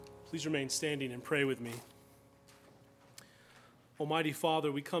Please remain standing and pray with me. Almighty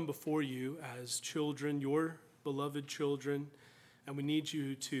Father, we come before you as children, your beloved children, and we need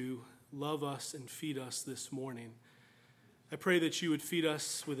you to love us and feed us this morning. I pray that you would feed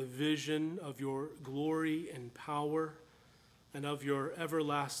us with a vision of your glory and power and of your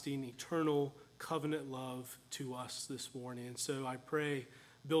everlasting, eternal covenant love to us this morning. And so I pray,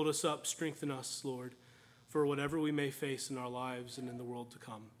 build us up, strengthen us, Lord, for whatever we may face in our lives and in the world to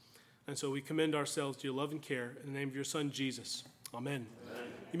come. And so we commend ourselves to your love and care in the name of your Son, Jesus. Amen. Amen.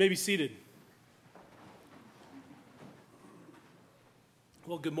 You may be seated.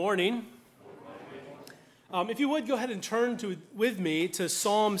 Well, good morning. If you would, go ahead and turn with me to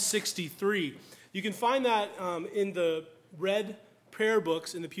Psalm 63. You can find that in the red prayer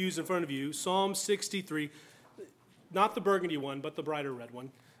books in the pews in front of you. Psalm 63, not the burgundy one, but the brighter red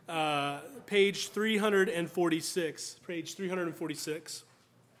one. Page 346. Page 346.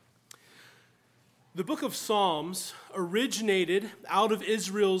 The book of Psalms originated out of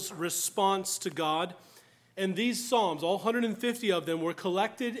Israel's response to God, and these Psalms, all 150 of them, were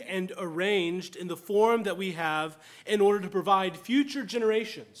collected and arranged in the form that we have in order to provide future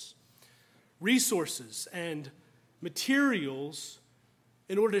generations resources and materials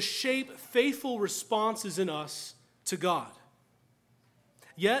in order to shape faithful responses in us to God.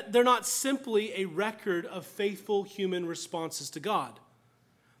 Yet, they're not simply a record of faithful human responses to God.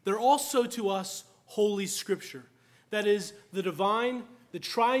 They're also to us Holy Scripture. That is, the divine, the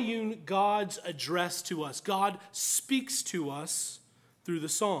triune God's address to us. God speaks to us through the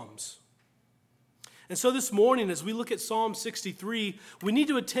Psalms. And so this morning, as we look at Psalm 63, we need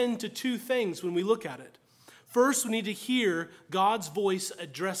to attend to two things when we look at it. First, we need to hear God's voice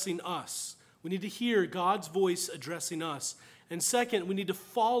addressing us. We need to hear God's voice addressing us. And second, we need to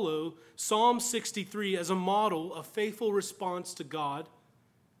follow Psalm 63 as a model of faithful response to God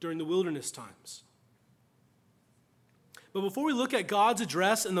during the wilderness times. But before we look at God's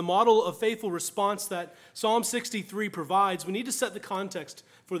address and the model of faithful response that Psalm 63 provides, we need to set the context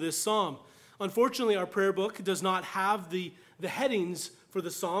for this psalm. Unfortunately, our prayer book does not have the headings for the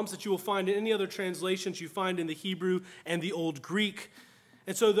Psalms that you will find in any other translations you find in the Hebrew and the Old Greek.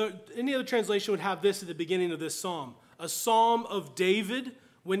 And so any other translation would have this at the beginning of this psalm: a psalm of David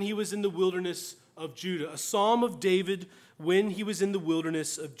when he was in the wilderness of Judah. A psalm of David when he was in the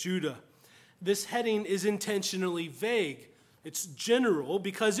wilderness of Judah. This heading is intentionally vague. It's general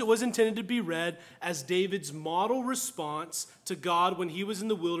because it was intended to be read as David's model response to God when he was in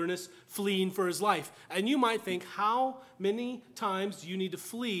the wilderness fleeing for his life. And you might think, how many times do you need to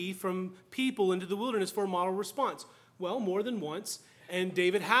flee from people into the wilderness for a model response? Well, more than once, and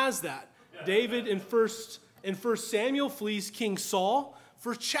David has that. David in 1 Samuel flees King Saul.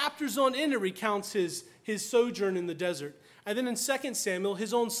 For chapters on end, it recounts his sojourn in the desert. And then in 2 Samuel,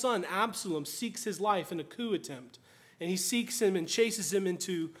 his own son, Absalom, seeks his life in a coup attempt. And he seeks him and chases him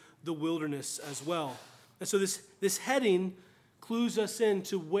into the wilderness as well. And so this heading clues us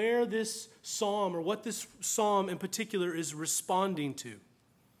into where this psalm, or what this psalm in particular, is responding to.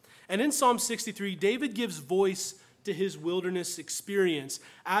 And in Psalm 63, David gives voice to his wilderness experience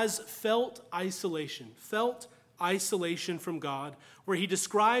as felt isolation from God, where he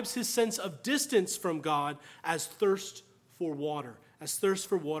describes his sense of distance from God as thirst for water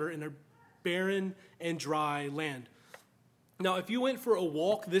in a barren and dry land. Now, if you went for a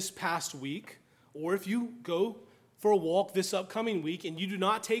walk this past week, or if you go for a walk this upcoming week and you do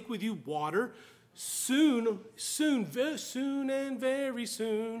not take with you water, soon and very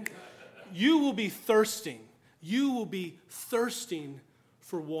soon, you will be thirsting. You will be thirsting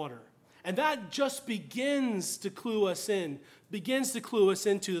for water. And that just begins to clue us into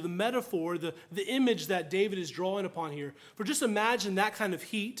the metaphor, the image that David is drawing upon here. For just imagine that kind of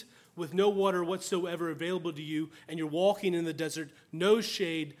heat with no water whatsoever available to you, and you're walking in the desert, no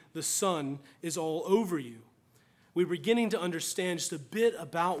shade, the sun is all over you. We're beginning to understand just a bit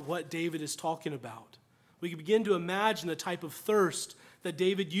about what David is talking about. We can begin to imagine the type of thirst that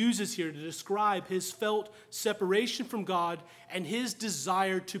David uses here to describe his felt separation from God and his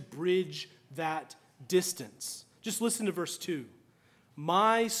desire to bridge that distance. Just listen to verse 2.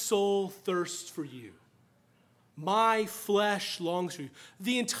 My soul thirsts for you. My flesh longs for you.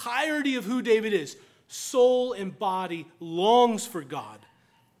 The entirety of who David is, soul and body, longs for God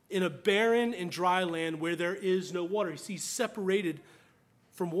in a barren and dry land where there is no water. He's separated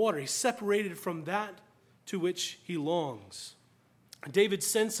from water. He's separated from that to which he longs. David's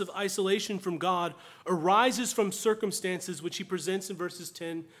sense of isolation from God arises from circumstances which he presents in verses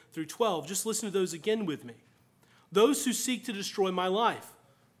 10 through 12. Just listen to those again with me. Those who seek to destroy my life,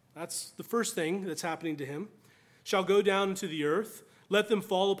 that's the first thing that's happening to him, shall go down into the earth. Let them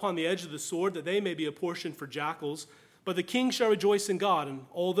fall upon the edge of the sword, that they may be a portion for jackals. But the king shall rejoice in God, and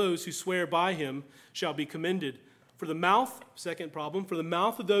all those who swear by him shall be commended. For the mouth, second problem, for the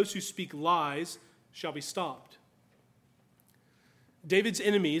mouth of those who speak lies shall be stopped. David's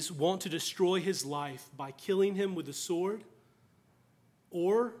enemies want to destroy his life by killing him with the sword,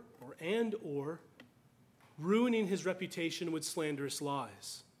 or ruining his reputation with slanderous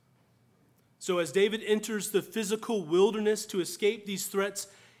lies. So as David enters the physical wilderness to escape these threats,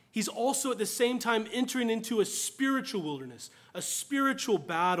 he's also at the same time entering into a spiritual wilderness, a spiritual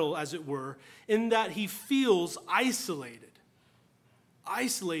battle, as it were, in that he feels isolated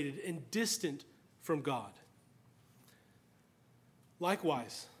and distant from God.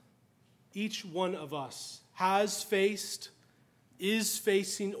 Likewise, each one of us has faced, is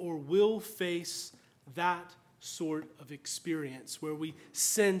facing, or will face that sort of experience where we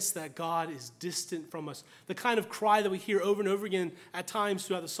sense that God is distant from us. The kind of cry that we hear over and over again at times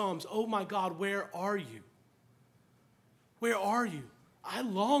throughout the Psalms, "Oh my God, where are you? Where are you? I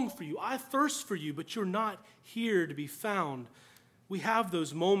long for you. I thirst for you, but you're not here to be found." We have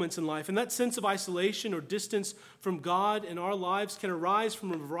those moments in life, and that sense of isolation or distance from God in our lives can arise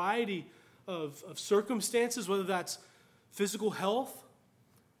from a variety of circumstances, whether that's physical health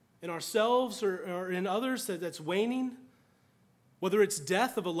in ourselves or in others that's waning, whether it's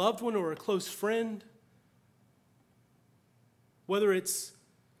death of a loved one or a close friend, whether it's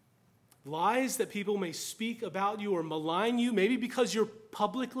lies that people may speak about you or malign you, maybe because you're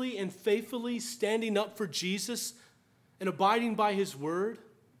publicly and faithfully standing up for Jesus and abiding by his word.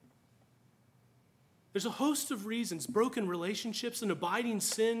 There's a host of reasons, broken relationships and abiding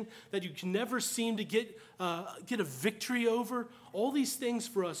sin that you can never seem to get a victory over. All these things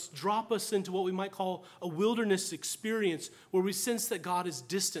for us drop us into what we might call a wilderness experience where we sense that God is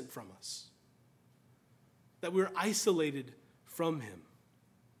distant from us, that we're isolated from him.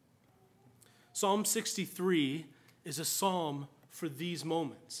 Psalm 63 is a psalm for these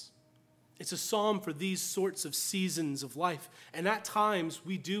moments. It's a psalm for these sorts of seasons of life. And at times,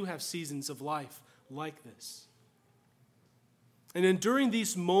 we do have seasons of life like this. And then during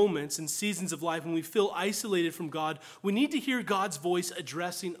these moments and seasons of life when we feel isolated from God, we need to hear God's voice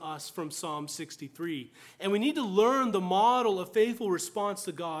addressing us from Psalm 63. And we need to learn the model of faithful response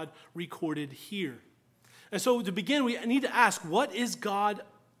to God recorded here. And so to begin, we need to ask, what is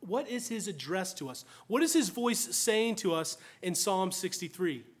his address to us? What is his voice saying to us in Psalm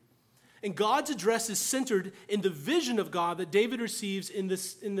 63? And God's address is centered in the vision of God that David receives in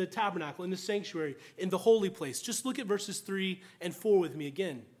the tabernacle, in the sanctuary, in the holy place. Just look at verses 3 and 4 with me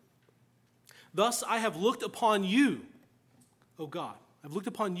again. "Thus I have looked upon you, O God. I've looked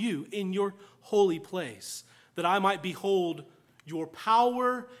upon you in your holy place, that I might behold your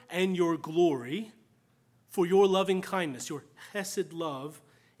power and your glory, for your loving kindness, your chesed love,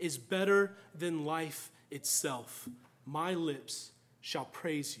 is better than life itself. My lips shall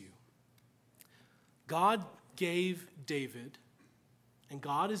praise you." God gave David, and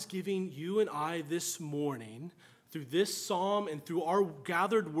God is giving you and I this morning, through this psalm and through our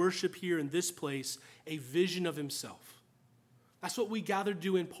gathered worship here in this place, a vision of himself. That's what we gather to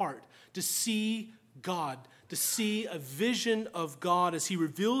do in part, to see God, to see a vision of God as he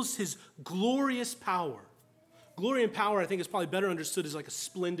reveals his glorious power. Glory and power, I think, is probably better understood as like a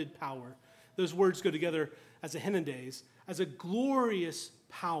splendid power. Those words go together as a Henendays, as a glorious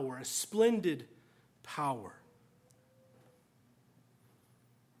power, a splendid power.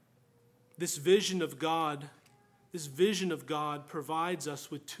 This vision of God provides us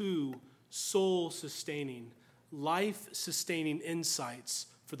with two soul-sustaining, life-sustaining insights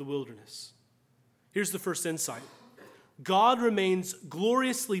for the wilderness. Here's the first insight. God remains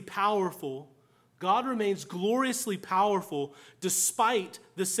gloriously powerful despite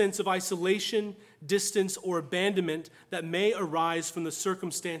the sense of isolation, distance, or abandonment that may arise from the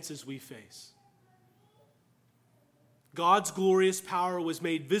circumstances we face. God's glorious power was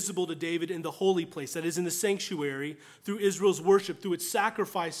made visible to David in the holy place, that is, in the sanctuary, through Israel's worship, through its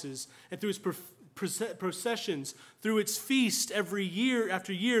sacrifices, and through its processions, through its feast every year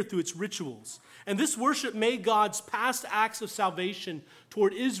after year, through its rituals. And this worship made God's past acts of salvation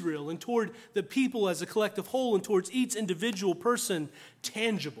toward Israel and toward the people as a collective whole and towards each individual person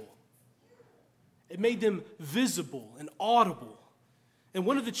tangible. It made them visible and audible. And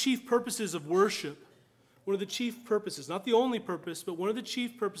one of the chief purposes of worship, not the only purpose, but one of the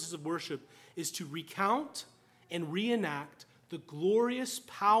chief purposes of worship is to recount and reenact the glorious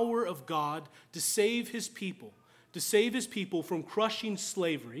power of God to save his people from crushing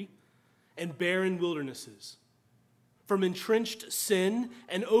slavery and barren wildernesses, from entrenched sin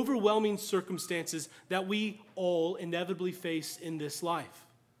and overwhelming circumstances that we all inevitably face in this life.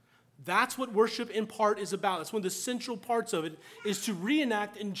 That's what worship in part is about. That's one of the central parts of it, is to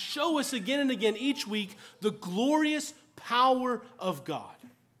reenact and show us again and again each week the glorious power of God.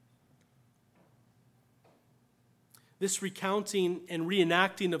 This recounting and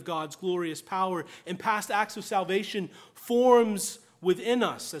reenacting of God's glorious power and past acts of salvation forms within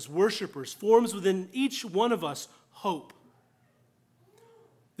us as worshipers, forms within each one of us hope.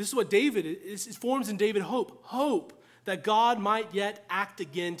 This is what David is. It forms in David hope. Hope that God might yet act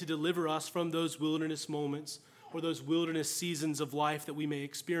again to deliver us from those wilderness moments or those wilderness seasons of life that we may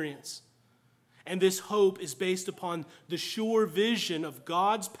experience. And this hope is based upon the sure vision of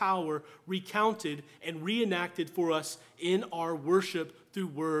God's power recounted and reenacted for us in our worship through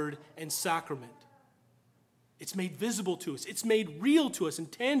word and sacrament. It's made visible to us. It's made real to us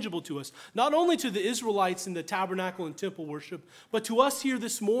and tangible to us, not only to the Israelites in the tabernacle and temple worship, but to us here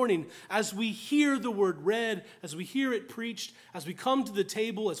this morning as we hear the word read, as we hear it preached, as we come to the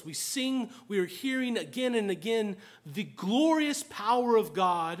table, as we sing, we are hearing again and again the glorious power of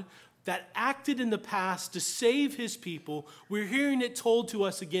God that acted in the past to save his people. We're hearing it told to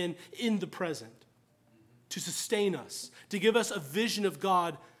us again in the present to sustain us, to give us a vision of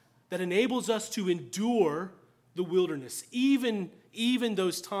God that enables us to endure the wilderness, even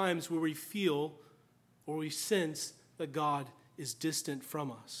those times where we feel or we sense that God is distant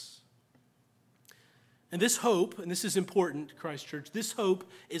from us. And this hope, and this is important, Christ Church, this hope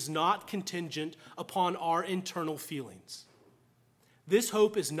is not contingent upon our internal feelings. This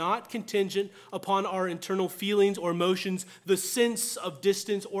hope is not contingent upon our internal feelings or emotions, the sense of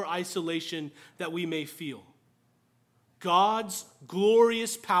distance or isolation that we may feel. God's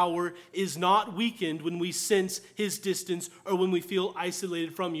glorious power is not weakened when we sense his distance or when we feel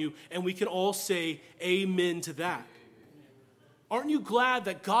isolated from you, and we can all say amen to that. Aren't you glad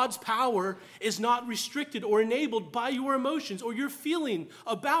that God's power is not restricted or enabled by your emotions or your feeling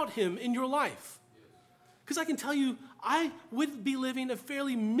about him in your life? Because I can tell you, I would be living a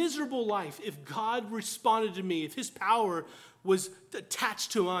fairly miserable life if God responded to me, if his power was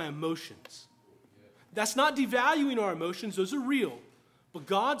attached to my emotions. That's not devaluing our emotions, those are real. But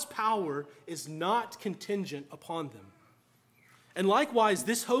God's power is not contingent upon them. And likewise,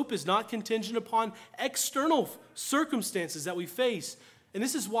 this hope is not contingent upon external circumstances that we face. And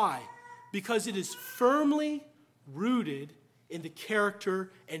this is why. Because it is firmly rooted in the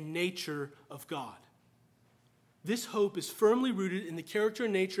character and nature of God. This hope is firmly rooted in the character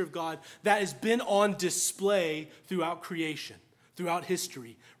and nature of God that has been on display throughout creation, throughout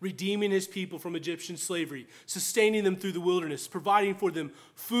history, redeeming his people from Egyptian slavery, sustaining them through the wilderness, providing for them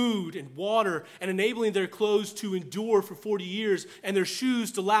food and water, and enabling their clothes to endure for 40 years and their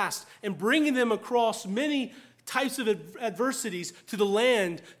shoes to last, and bringing them across many types of adversities to the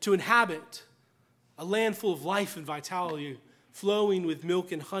land to inhabit, a land full of life and vitality, flowing with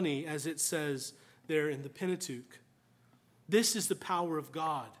milk and honey, as it says there in the Pentateuch. This is the power of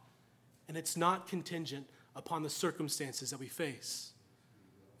God, and it's not contingent upon the circumstances that we face.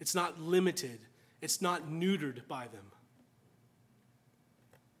 It's not limited. It's not neutered by them.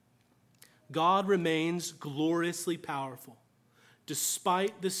 God remains gloriously powerful,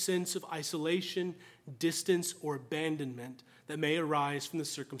 despite the sense of isolation, distance, or abandonment that may arise from the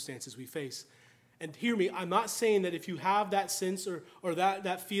circumstances we face. And hear me, I'm not saying that if you have that sense or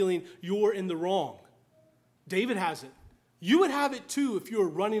that feeling, you're in the wrong. David has it. You would have it too if you were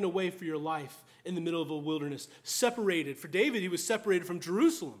running away for your life in the middle of a wilderness, separated. For David, he was separated from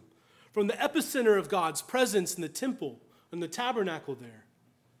Jerusalem, from the epicenter of God's presence in the temple and the tabernacle there.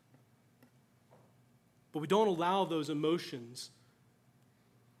 But we don't allow those emotions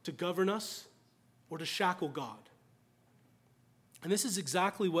to govern us or to shackle God. And this is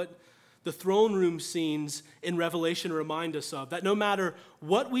exactly what the throne room scenes in Revelation remind us of, that no matter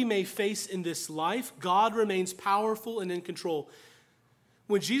what we may face in this life, God remains powerful and in control.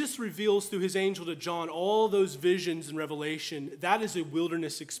 When Jesus reveals through his angel to John all those visions in Revelation, that is a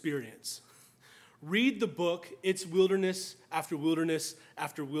wilderness experience. Read the book, it's wilderness after wilderness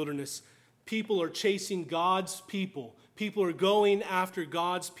after wilderness. People are chasing God's people. People are going after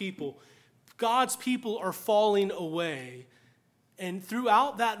God's people. God's people are falling away. And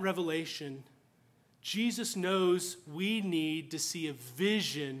throughout that revelation, Jesus knows we need to see a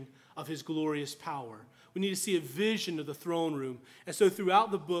vision of his glorious power. We need to see a vision of the throne room. And so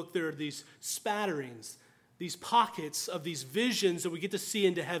throughout the book, there are these spatterings, these pockets of these visions that we get to see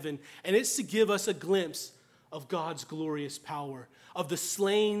into heaven. And it's to give us a glimpse of God's glorious power, of the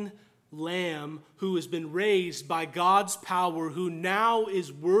slain lamb who has been raised by God's power, who now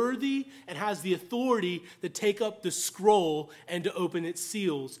is worthy and has the authority to take up the scroll and to open its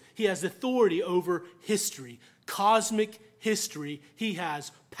seals. He has authority over history, cosmic history. He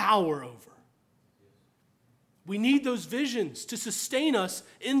has power over. We need those visions to sustain us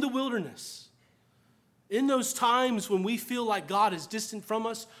in the wilderness. In those times when we feel like God is distant from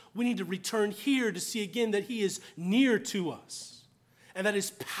us, we need to return here to see again that he is near to us and that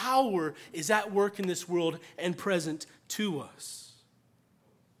his power is at work in this world and present to us.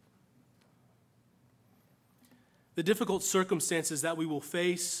 The difficult circumstances that we will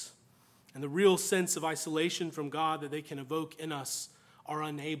face and the real sense of isolation from God that they can evoke in us are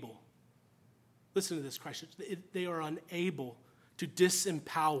unable. Listen to this, Christ. They are unable to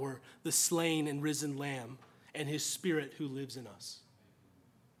disempower the slain and risen Lamb and his Spirit who lives in us.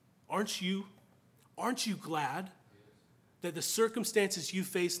 Aren't you glad that the circumstances you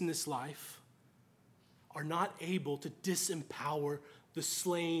face in this life are not able to disempower the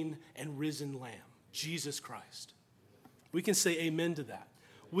slain and risen Lamb, Jesus Christ? We can say amen to that.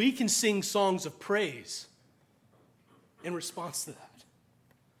 We can sing songs of praise in response to that.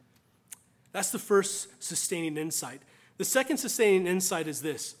 That's the first sustaining insight. The second sustaining insight is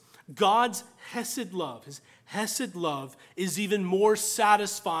this: God's Hesed love, his Hesed love, is even more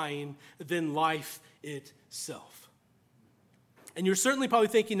satisfying than life itself. And you're certainly probably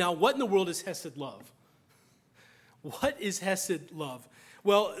thinking now, what in the world is Hesed love? What is Hesed love?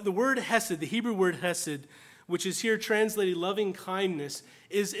 Well, the word Hesed, the Hebrew word Hesed, which is here translated loving kindness,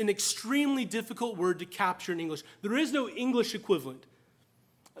 is an extremely difficult word to capture in English. There is no English equivalent.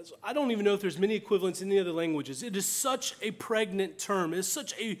 I don't even know if there's many equivalents in any other languages. It is such a pregnant term. It is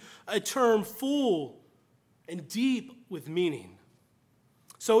such a term full and deep with meaning.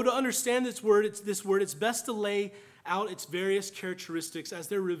 So to understand this word, it's best to lay out its various characteristics as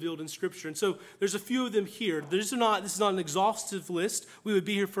they're revealed in Scripture. And so there's a few of them here. This is not an exhaustive list. We would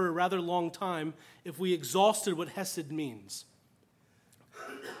be here for a rather long time if we exhausted what Hesed means.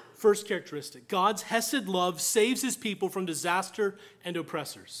 First characteristic: God's Hesed love saves his people from disaster and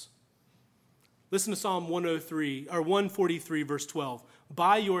oppressors. Listen to Psalm 143, verse 12.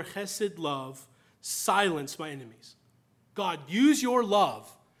 By your Hesed love, silence my enemies. God, use your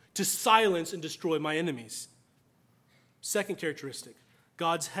love to silence and destroy my enemies. Second characteristic: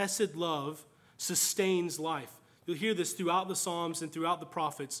 God's Hesed love sustains life. You'll hear this throughout the Psalms and throughout the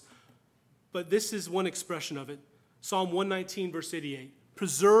prophets, but this is one expression of it. Psalm 119, verse 88.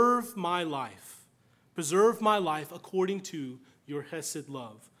 Preserve my life according to your Hesed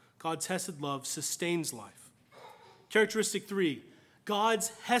love. God's Hesed love sustains life. Characteristic 3, God's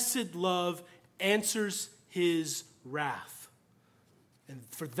Hesed love answers his wrath. And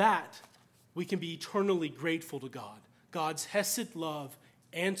for that, we can be eternally grateful to God. God's Hesed love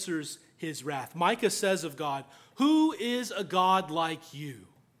answers his wrath. Micah says of God, "Who is a God like you?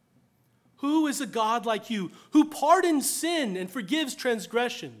 Who is a God like you, who pardons sin and forgives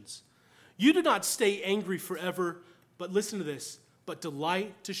transgressions? You do not stay angry forever, but listen to this, but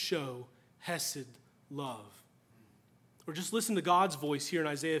delight to show Hesed love." Or just listen to God's voice here in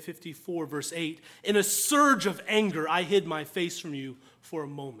Isaiah 54, verse 8. In a surge of anger, I hid my face from you for a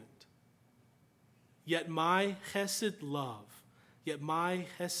moment. Yet my Hesed love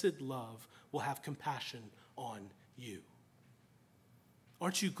will have compassion on you.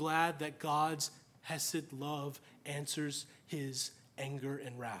 Aren't you glad that God's Hesed love answers his anger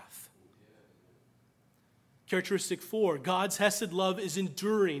and wrath? Characteristic 4, God's Hesed love is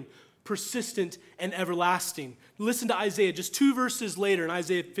enduring, persistent, and everlasting. Listen to Isaiah, just 2 verses later in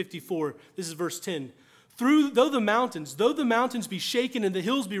Isaiah 54. This is verse 10. Though the mountains be shaken and the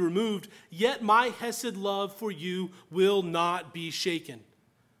hills be removed, yet my Hesed love for you will not be shaken.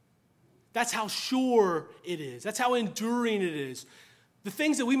 That's how sure it is. That's how enduring it is. The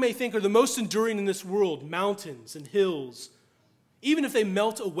things that we may think are the most enduring in this world, mountains and hills, even if they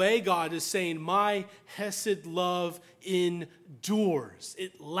melt away, God is saying, my Hesed love endures.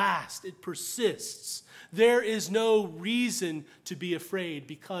 It lasts. It persists. There is no reason to be afraid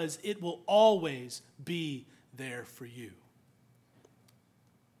because it will always be there for you.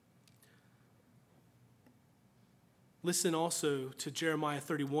 Listen also to Jeremiah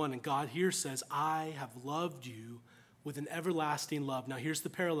 31, and God here says, I have loved you with an everlasting love. Now here's the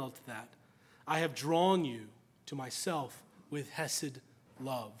parallel to that. I have drawn you to myself with Hesed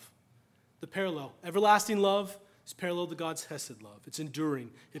love. The parallel, everlasting love, is parallel to God's Hesed love. It's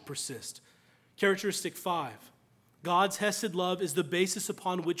enduring, it persists. Characteristic 5, God's Hesed love is the basis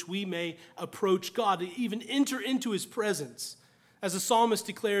upon which we may approach God, even enter into his presence. As the psalmist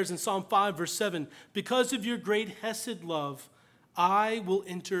declares in Psalm 5, verse 7, because of your great Hesed love, I will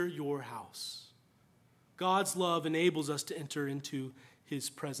enter your house. God's love enables us to enter into his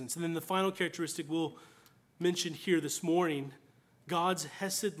presence. And then the final characteristic we'll mention here this morning, God's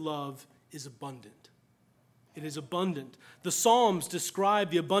hesed love is abundant. It is abundant. The Psalms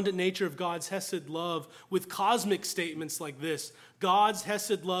describe the abundant nature of God's hesed love with cosmic statements like this. God's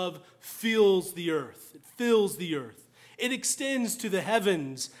hesed love fills the earth. It fills the earth. It extends to the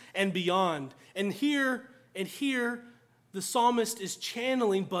heavens and beyond. And here, the psalmist is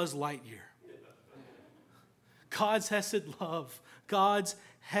channeling Buzz Lightyear. God's hesed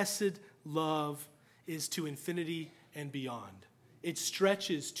love is to infinity and beyond. It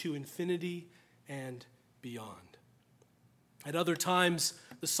stretches to infinity and beyond. At other times,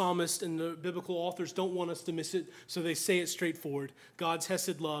 the psalmist and the biblical authors don't want us to miss it, so they say it straightforward. God's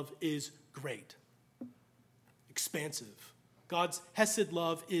hesed love is great, expansive. God's hesed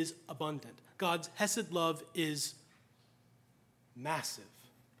love is abundant. God's hesed love is massive.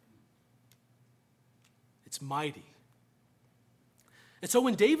 It's mighty. And so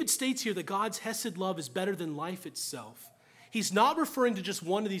when David states here that God's hesed love is better than life itself, he's not referring to just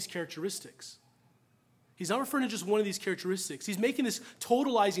one of these characteristics. He's not referring to just one of these characteristics. He's making this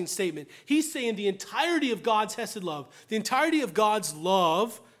totalizing statement. He's saying the entirety of God's hesed love, the entirety of God's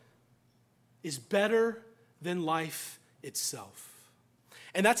love is better than life itself.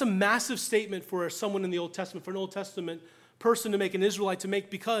 And that's a massive statement for someone in the Old Testament, for an Old Testament person to make, an Israelite to make,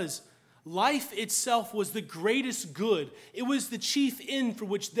 because life itself was the greatest good. It was the chief end for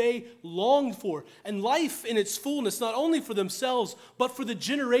which they longed for. And life in its fullness, not only for themselves, but for the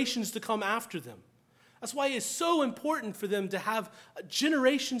generations to come after them. That's why it's so important for them to have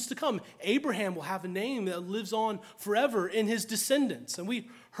generations to come. Abraham will have a name that lives on forever in his descendants. And we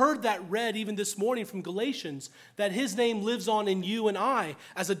heard that read even this morning from Galatians, that his name lives on in you and I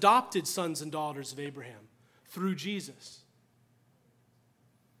as adopted sons and daughters of Abraham through Jesus.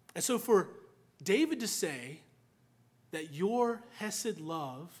 And so for David to say that your hesed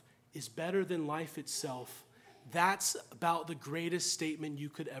love is better than life itself, that's about the greatest statement you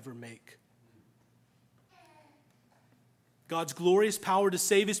could ever make. God's glorious power to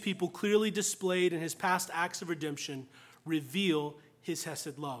save his people, clearly displayed in his past acts of redemption, reveal his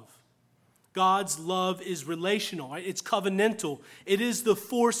hesed love. God's love is relational, right? It's covenantal. It is the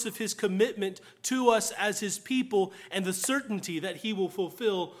force of his commitment to us as his people and the certainty that he will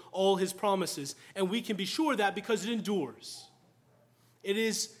fulfill all his promises. And we can be sure of that because it endures. It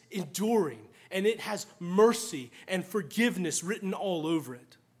is enduring, and it has mercy and forgiveness written all over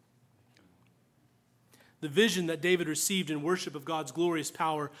it. The vision that David received in worship of God's glorious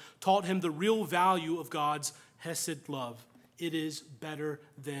power taught him the real value of God's hesed love. It is better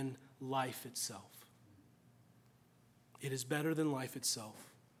than life itself. It is better than life itself.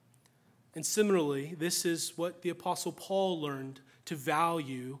 And similarly, this is what the Apostle Paul learned to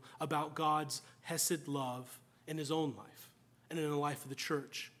value about God's hesed love in his own life and in the life of the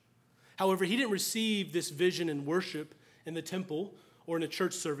church. However, he didn't receive this vision in worship in the temple or in a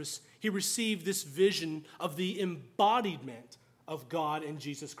church service. He received this vision of the embodiment of God in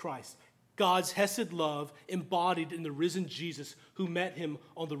Jesus Christ. God's hesed love embodied in the risen Jesus who met him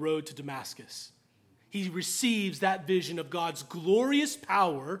on the road to Damascus. He receives that vision of God's glorious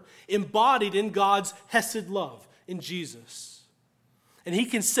power embodied in God's hesed love in Jesus. And he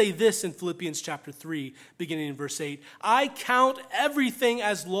can say this in Philippians chapter 3, beginning in verse 8, I count everything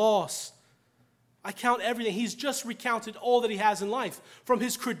as loss. I count everything. He's just recounted all that he has in life. From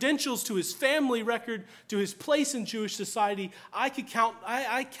his credentials to his family record to his place in Jewish society, I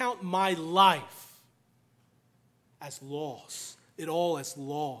count my life as loss. It all as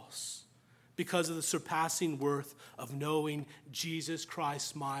loss because of the surpassing worth of knowing Jesus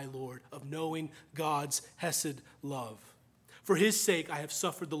Christ my Lord, of knowing God's hesed love. For his sake I have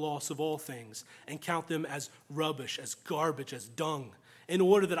suffered the loss of all things and count them as rubbish, as garbage, as dung, in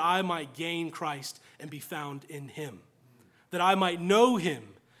order that I might gain Christ and be found in him, that I might know him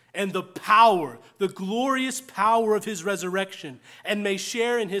and the power, the glorious power of his resurrection, and may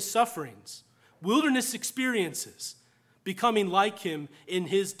share in his sufferings, wilderness experiences, becoming like him in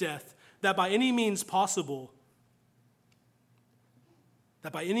his death, that by any means possible,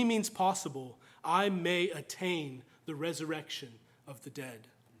 I may attain the resurrection of the dead.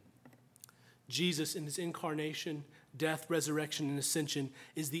 Jesus in his incarnation, death, resurrection, and ascension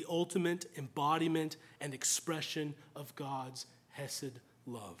is the ultimate embodiment and expression of God's hesed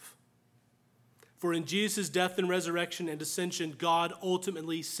love. For in Jesus' death and resurrection and ascension, God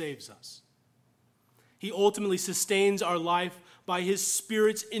ultimately saves us. He ultimately sustains our life by his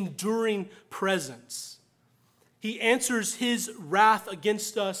Spirit's enduring presence. He answers his wrath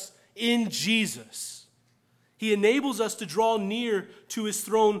against us in Jesus. He enables us to draw near to his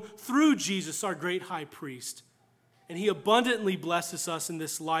throne through Jesus, our great high priest. And he abundantly blesses us in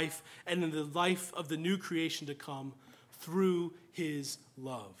this life and in the life of the new creation to come through his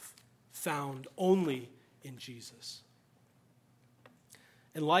love, found only in Jesus.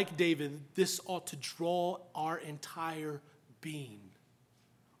 And like David, this ought to draw our entire being,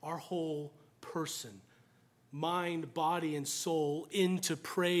 our whole person, mind, body, and soul into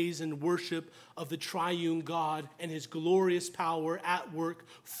praise and worship of the triune God and his glorious power at work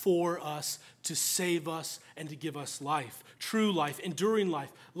for us to save us and to give us life, true life, enduring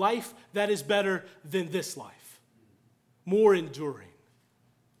life, life that is better than this life, more enduring.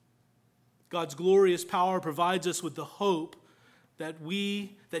 God's glorious power provides us with the hope that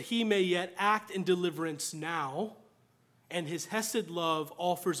he may yet act in deliverance now, and his hesed love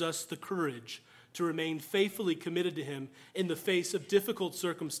offers us the courage to remain faithfully committed to him in the face of difficult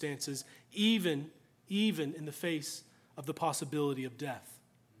circumstances, even in the face of the possibility of death.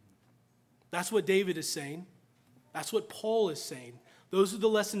 That's what David is saying. That's what Paul is saying. Those are the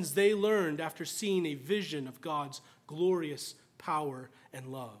lessons they learned after seeing a vision of God's glorious power and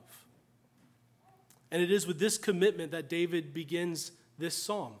love. And it is with this commitment that David begins this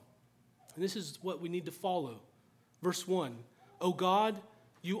psalm. And this is what we need to follow. Verse 1, O God,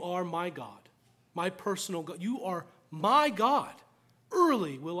 you are my God, my personal God. You are my God.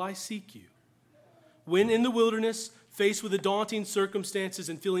 Early will I seek you. When in the wilderness, faced with the daunting circumstances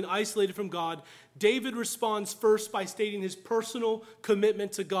and feeling isolated from God, David responds first by stating his personal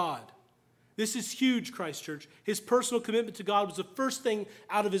commitment to God. This is huge, Christ Church. His personal commitment to God was the first thing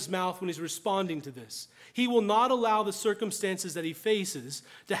out of his mouth when he's responding to this. He will not allow the circumstances that he faces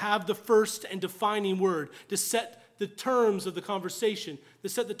to have the first and defining word, to set the terms of the conversation, to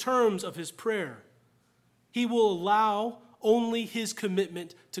set the terms of his prayer. He will allow only his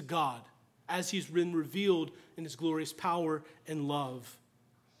commitment to God as he's been revealed in his glorious power and love.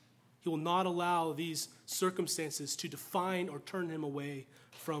 He will not allow these circumstances to define or turn him away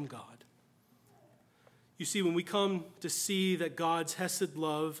from God. You see, when we come to see that God's hesed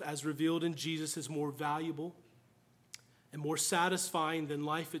love, as revealed in Jesus, is more valuable and more satisfying than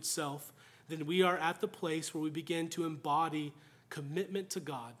life itself, then we are at the place where we begin to embody commitment to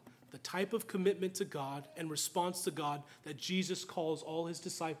God, the type of commitment to God and response to God that Jesus calls all his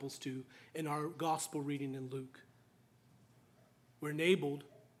disciples to in our gospel reading in Luke. We're enabled,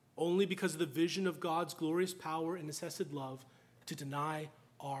 only because of the vision of God's glorious power and his hesed love, to deny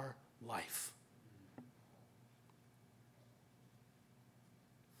our life.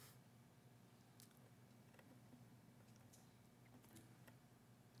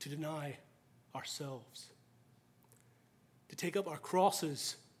 To deny ourselves, to take up our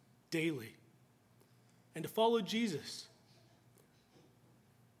crosses daily, and to follow Jesus.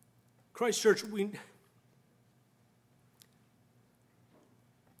 Christ Church, we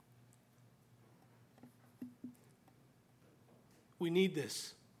need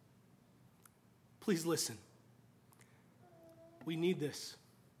this. Please listen. We need this.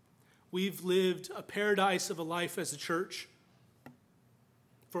 We've lived a paradise of a life as a church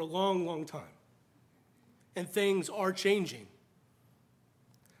for a long, long time. And things are changing.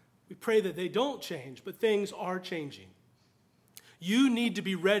 We pray that they don't change, but things are changing. You need to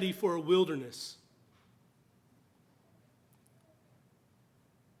be ready for a wilderness.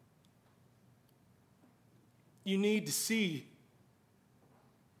 You need to see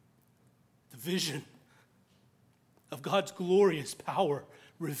the vision of God's glorious power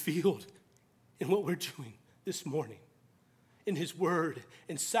revealed in what we're doing this morning. In his word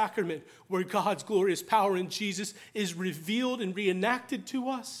and sacrament, where God's glorious power in Jesus is revealed and reenacted to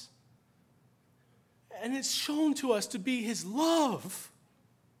us. And it's shown to us to be his love.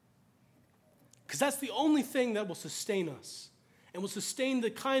 Because that's the only thing that will sustain us and will sustain the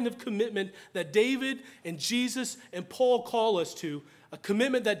kind of commitment that David and Jesus and Paul call us to, a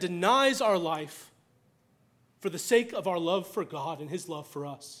commitment that denies our life for the sake of our love for God and his love for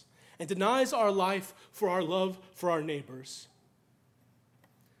us, and denies our life for our love for our neighbors.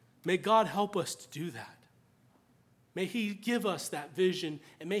 May God help us to do that. May he give us that vision,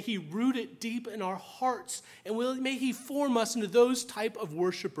 and may he root it deep in our hearts, and may he form us into those type of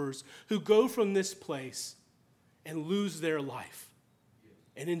worshipers who go from this place and lose their life,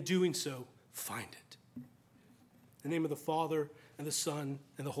 and in doing so, find it. In the name of the Father, and the Son,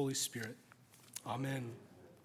 and the Holy Spirit. Amen.